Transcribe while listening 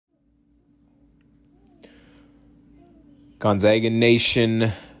Gonzaga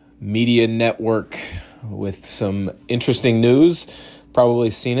Nation media network with some interesting news.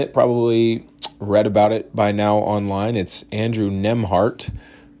 Probably seen it, probably read about it by now online. It's Andrew Nembhard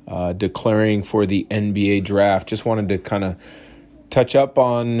declaring for the NBA draft. Just wanted to kind of touch up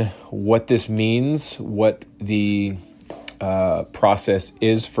on what this means, what the process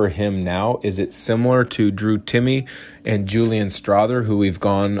is for him now. Is it similar to Drew Timme and Julian Strawther, who we've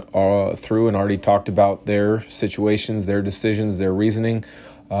gone through and already talked about their situations, their decisions, their reasoning,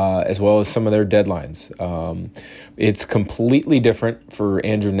 as well as some of their deadlines? It's completely different for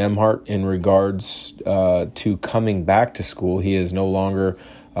Andrew Nembhard in regards to coming back to school. He is no longer,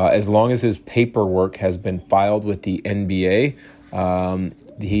 as long as his paperwork has been filed with the NBA,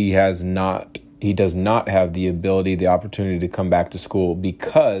 he does not have the ability, the opportunity to come back to school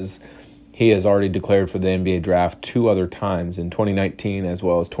because he has already declared for the NBA draft 2 other times, in 2019 as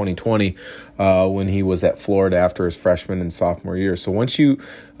well as 2020, when he was at Florida after his freshman and sophomore year. So once you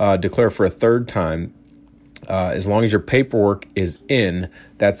declare for a third time, as long as your paperwork is in,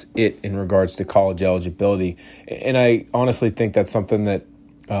 that's it in regards to college eligibility. And I honestly think that's something that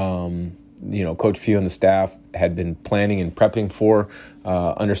Coach Few and the staff had been planning and prepping for,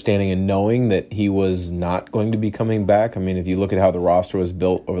 understanding and knowing that he was not going to be coming back. I mean, if you look at how the roster was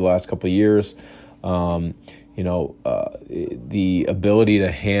built over the last couple of years, the ability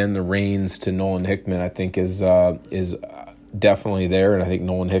to hand the reins to Nolan Hickman, I think, is definitely there, and I think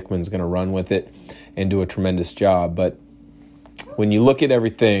Nolan Hickman's going to run with it and do a tremendous job. But when you look at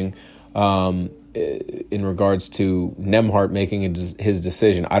everything, in regards to Nembhard making his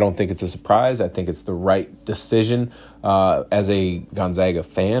decision, I don't think it's a surprise. I think it's the right decision. As a Gonzaga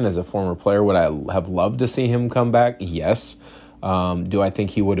fan, as a former player, would I have loved to see him come back? Yes. Do I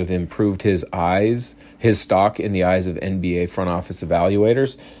think he would have improved his stock in the eyes of NBA front office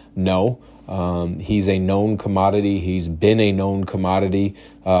evaluators? No. He's a known commodity. He's been a known commodity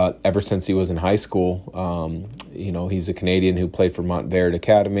ever since he was in high school. He's a Canadian who played for Montverde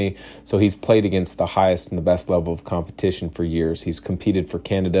Academy, so he's played against the highest and the best level of competition for years. He's competed for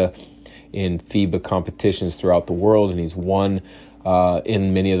Canada in FIBA competitions throughout the world, and he's won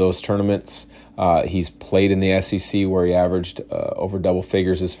in many of those tournaments. He's played in the SEC, where he averaged over double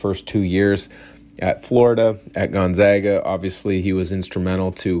figures his first 2 years. At Florida, at Gonzaga, obviously he was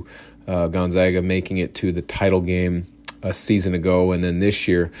instrumental to Gonzaga making it to the title game a season ago, and then this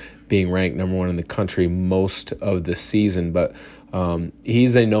year being ranked number 1 in the country most of the season. But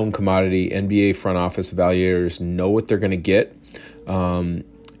he's a known commodity. NBA front office evaluators know what they're going to get,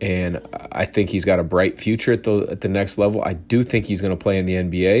 and I think he's got a bright future at the next level. I do think he's going to play in the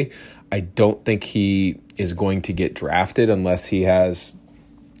NBA. I don't think he is going to get drafted unless he has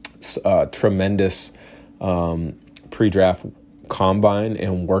tremendous pre-draft combine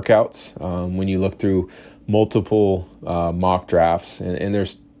and workouts. When you look through multiple mock drafts, and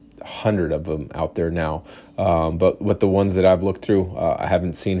there's 100 of them out there now, but with the ones that I've looked through, I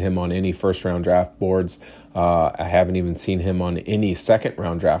haven't seen him on any first-round draft boards. I haven't even seen him on any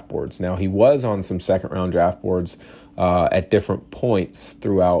second-round draft boards. Now, he was on some second-round draft boards at different points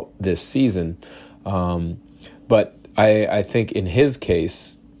throughout this season, but I think in his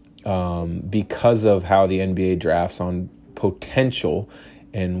case, because of how the NBA drafts on potential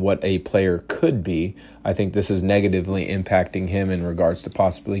and what a player could be, I think this is negatively impacting him in regards to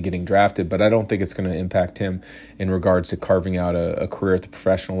possibly getting drafted. But I don't think it's going to impact him in regards to carving out a career at the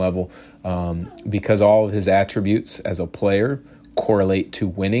professional level, because all of his attributes as a player correlate to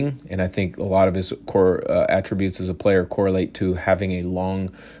winning. And I think a lot of his core attributes as a player correlate to having a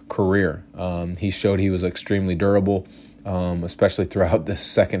long career. He showed he was extremely durable, especially throughout the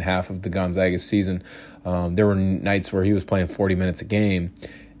second half of the Gonzaga season. There were nights where he was playing 40 minutes a game,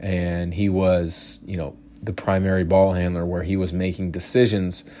 and he was, the primary ball handler, where he was making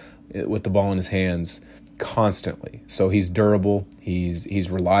decisions with the ball in his hands constantly. So he's durable. He's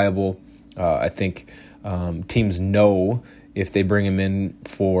reliable. I think teams know if they bring him in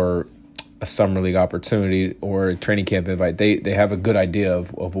for a summer league opportunity or a training camp invite, they have a good idea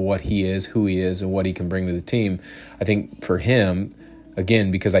of what he is, who he is, and what he can bring to the team. I think for him,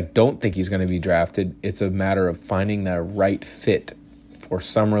 again, because I don't think he's going to be drafted, it's a matter of finding that right fit for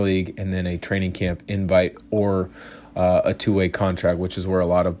summer league and then a training camp invite or a 2-way contract, which is where a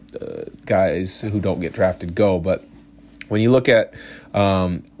lot of guys who don't get drafted go. But when you look at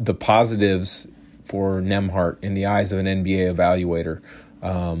the positives for Nembhard in the eyes of an NBA evaluator,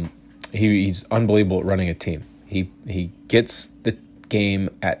 he's unbelievable at running a team. He gets the game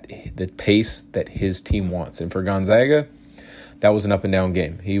at the pace that his team wants. And for Gonzaga, that was an up and down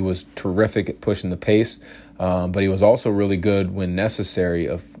game. He was terrific at pushing the pace. but he was also really good when necessary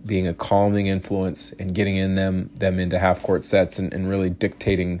of being a calming influence and getting them into half-court sets and really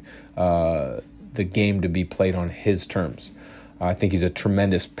dictating the game to be played on his terms. I think he's a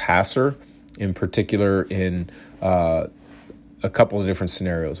tremendous passer, in particular in a couple of different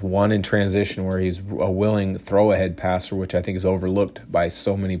scenarios. One in transition where he's a willing throw-ahead passer, which I think is overlooked by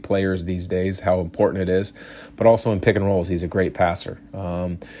so many players these days, how important it is. But also in pick and rolls, he's a great passer.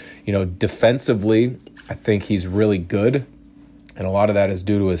 Defensively, I think he's really good, and a lot of that is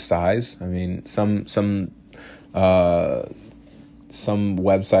due to his size. I mean, some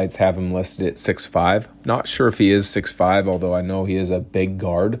websites have him listed at 6'5". Not sure if he is 6'5", although I know he is a big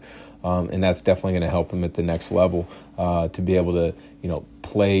guard. And that's definitely going to help him at the next level to be able to,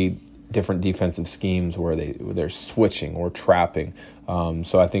 play different defensive schemes where they're switching or trapping.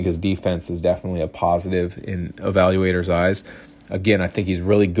 So I think his defense is definitely a positive in evaluators' eyes. Again, I think he's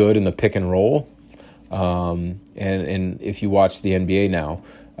really good in the pick and roll. And if you watch the NBA now,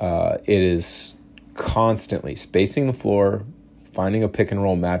 it is constantly spacing the floor, finding a pick and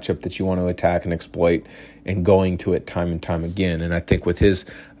roll matchup that you want to attack and exploit, and going to it time and time again. And I think with his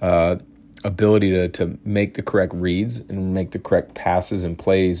ability to make the correct reads and make the correct passes and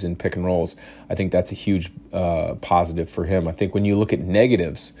plays in pick and rolls, I think that's a huge positive for him. I think when you look at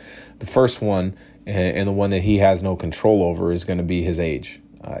negatives, the first one and the one that he has no control over is going to be his age.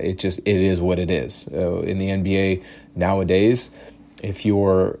 It is what it is. In the NBA nowadays, if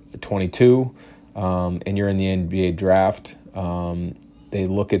you're 22 and you're in the NBA draft, they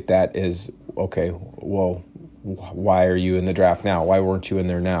look at that as, okay, well, why are you in the draft now? Why weren't you in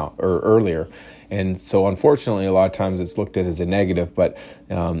there now or earlier? And so unfortunately, a lot of times it's looked at as a negative, but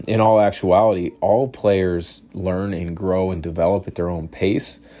in all actuality, all players learn and grow and develop at their own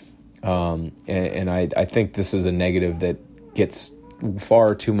pace. And I think this is a negative that gets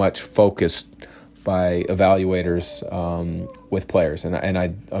far too much focused by evaluators with players. And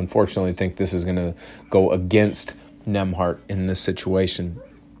I unfortunately think this is going to go against Nembhard in this situation.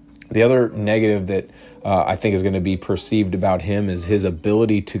 The other negative that I think is going to be perceived about him is his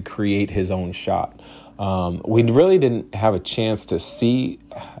ability to create his own shot. We really didn't have a chance to see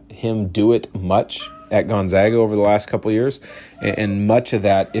him do it much at Gonzaga over the last couple of years, and much of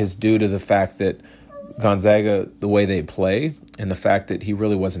that is due to the fact that Gonzaga, the way they play, and the fact that he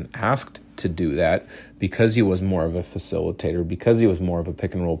really wasn't asked to do that because he was more of a facilitator, because he was more of a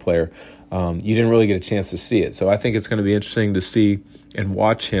pick and roll player. You didn't really get a chance to see it. So I think it's going to be interesting to see and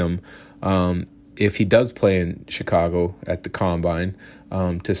watch him if he does play in Chicago at the Combine,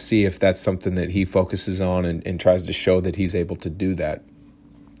 to see if that's something that he focuses on and tries to show that he's able to do that.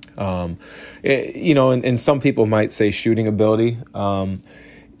 And some people might say shooting ability. I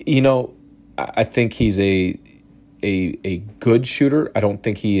think he's a good shooter. I don't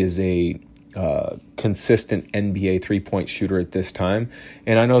think he is a consistent NBA three-point shooter at this time.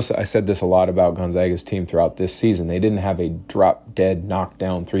 And I know I said this a lot about Gonzaga's team throughout this season. They didn't have a drop-dead,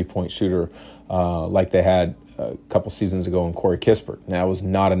 knockdown three-point shooter like they had a couple seasons ago in Corey Kispert. Now, that was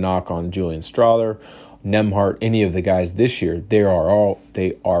not a knock on Julian Strawther, Nembhard, any of the guys this year. They are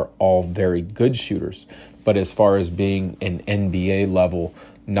all very good shooters. But as far as being an NBA level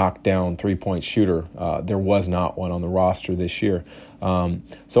knockdown three-point shooter, there was not one on the roster this year.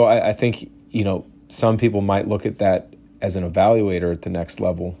 So I think some people might look at that as an evaluator at the next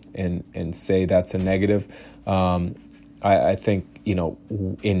level and say that's a negative. I think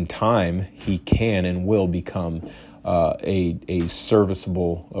in time he can and will become a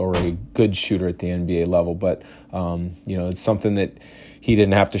serviceable or a good shooter at the NBA level, but it's something that he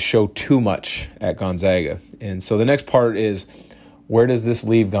didn't have to show too much at Gonzaga. And so the next part is, where does this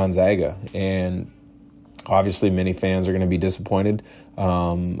leave Gonzaga? And obviously many fans are going to be disappointed.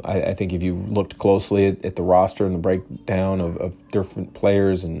 I think if you looked closely at the roster and the breakdown of different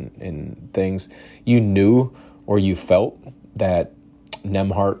players and things, you knew or you felt that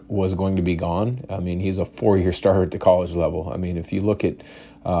Nembhard was going to be gone. I mean, he's a 4-year starter at the college level. I mean, if you look at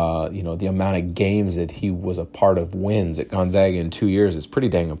the amount of games that he was a part of wins at Gonzaga in 2 years, it's pretty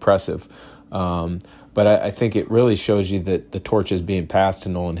dang impressive. But I think it really shows you that the torch is being passed to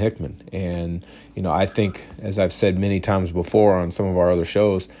Nolan Hickman. And, I think, as I've said many times before on some of our other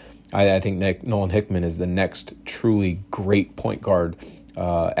shows, I think Nolan Hickman is the next truly great point guard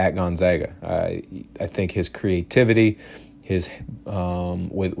at Gonzaga. I think his creativity, his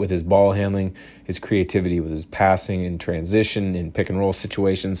with his ball handling, his creativity with his passing and transition in pick and roll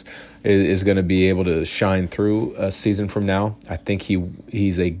situations is going to be able to shine through a season from now. I think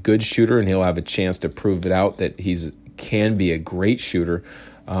he's a good shooter, and he'll have a chance to prove it out that can be a great shooter.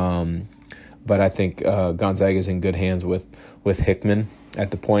 But I think Gonzaga is in good hands with Hickman at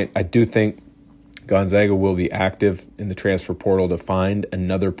the point. I do think Gonzaga will be active in the transfer portal to find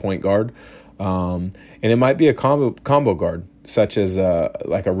another point guard. And it might be a combo guard, such as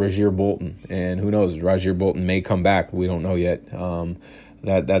like a Rasir Bolton. And who knows, Rasir Bolton may come back. We don't know yet.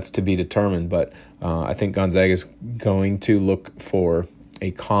 That's to be determined. But I think Gonzaga is going to look for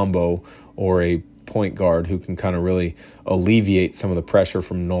a combo or a point guard who can kind of really alleviate some of the pressure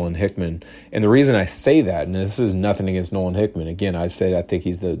from Nolan Hickman. And the reason I say that, and this is nothing against Nolan Hickman, again, I've said I think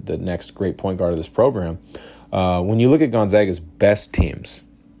he's the next great point guard of this program. When you look at Gonzaga's best teams,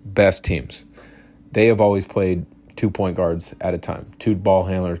 they have always played 2 point guards at a time, 2 ball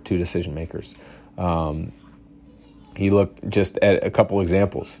handlers, 2 decision makers. You look just at a couple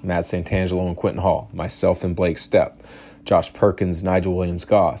examples, Matt Santangelo and Quentin Hall, myself and Blake Stepp, Josh Perkins, Nigel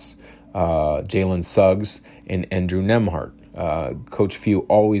Williams-Goss, Jalen Suggs, and Andrew Nembhard. Coach Few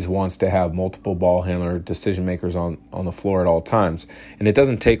always wants to have multiple ball handler decision makers on the floor at all times. And it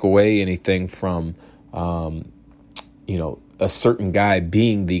doesn't take away anything from, a certain guy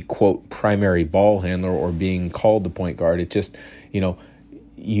being the, quote, primary ball handler or being called the point guard. It just,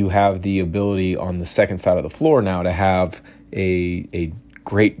 you have the ability on the second side of the floor now to have a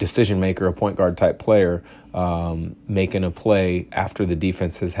great decision maker, a point guard type player, making a play after the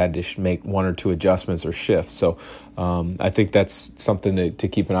defense has had to make 1 or 2 adjustments or shifts. So I think that's something to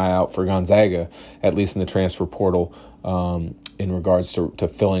keep an eye out for Gonzaga, at least in the transfer portal, in regards to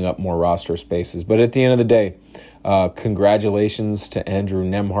filling up more roster spaces. But at the end of the day, congratulations to Andrew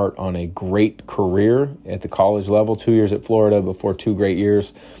Nembhard on a great career at the college level, 2 years at Florida before 2 great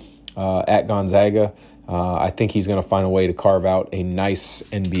years at Gonzaga. I think he's going to find a way to carve out a nice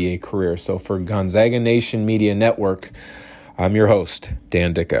NBA career. So for Gonzaga Nation Media Network, I'm your host,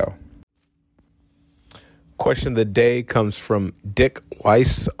 Dan Dikcau. Question of the day comes from Dick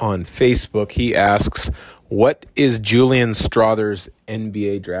Weiss on Facebook. He asks, what is Julian Strawther's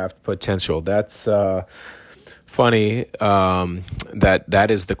NBA draft potential? That's funny that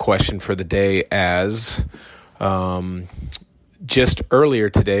is the question for the day, as just earlier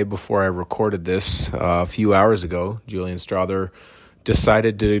today, before I recorded this a few hours ago, Julian Strawther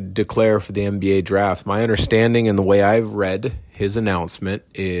decided to declare for the NBA draft. My understanding and the way I've read his announcement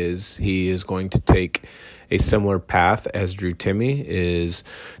is he is going to take a similar path as Drew Timme, is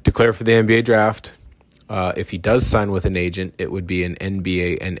declare for the NBA draft. If he does sign with an agent, it would be an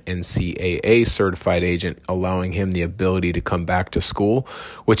NBA and NCAA certified agent, allowing him the ability to come back to school,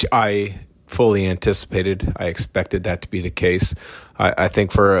 which I fully anticipated. I expected that to be the case. I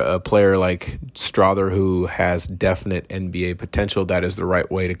think for a player like Strawther, who has definite NBA potential, that is the right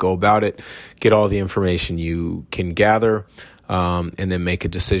way to go about it. Get all the information you can gather, and then make a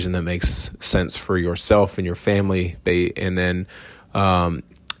decision that makes sense for yourself and your family, and then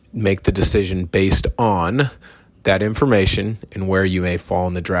make the decision based on that information and where you may fall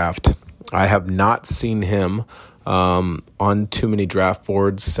in the draft. I have not seen him on too many draft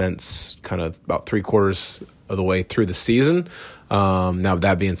boards since kind of about 3/4 of the way through the season. Now,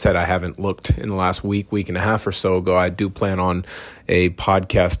 that being said, I haven't looked in the last week and a half or so ago. I do plan on a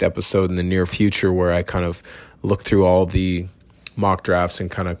podcast episode in the near future where I kind of look through all the mock drafts and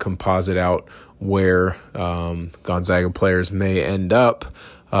kind of composite out where Gonzaga players may end up.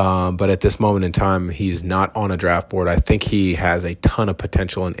 But at this moment in time, he's not on a draft board. I think he has a ton of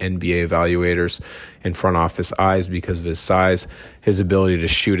potential in NBA evaluators and front office eyes because of his size, his ability to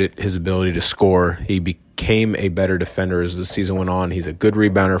shoot it, his ability to score. He became a better defender as the season went on. He's a good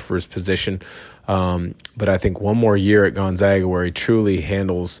rebounder for his position. But I think one more year at Gonzaga where he truly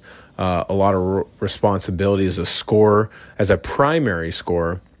handles a lot of responsibility as a scorer, as a primary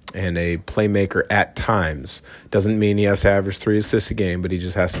scorer, and a playmaker at times. Doesn't mean he has to average 3 assists a game, but he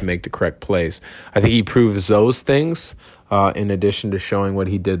just has to make the correct plays. I think he proves those things in addition to showing what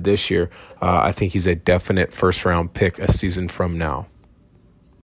he did this year. I think he's a definite first-round pick a season from now.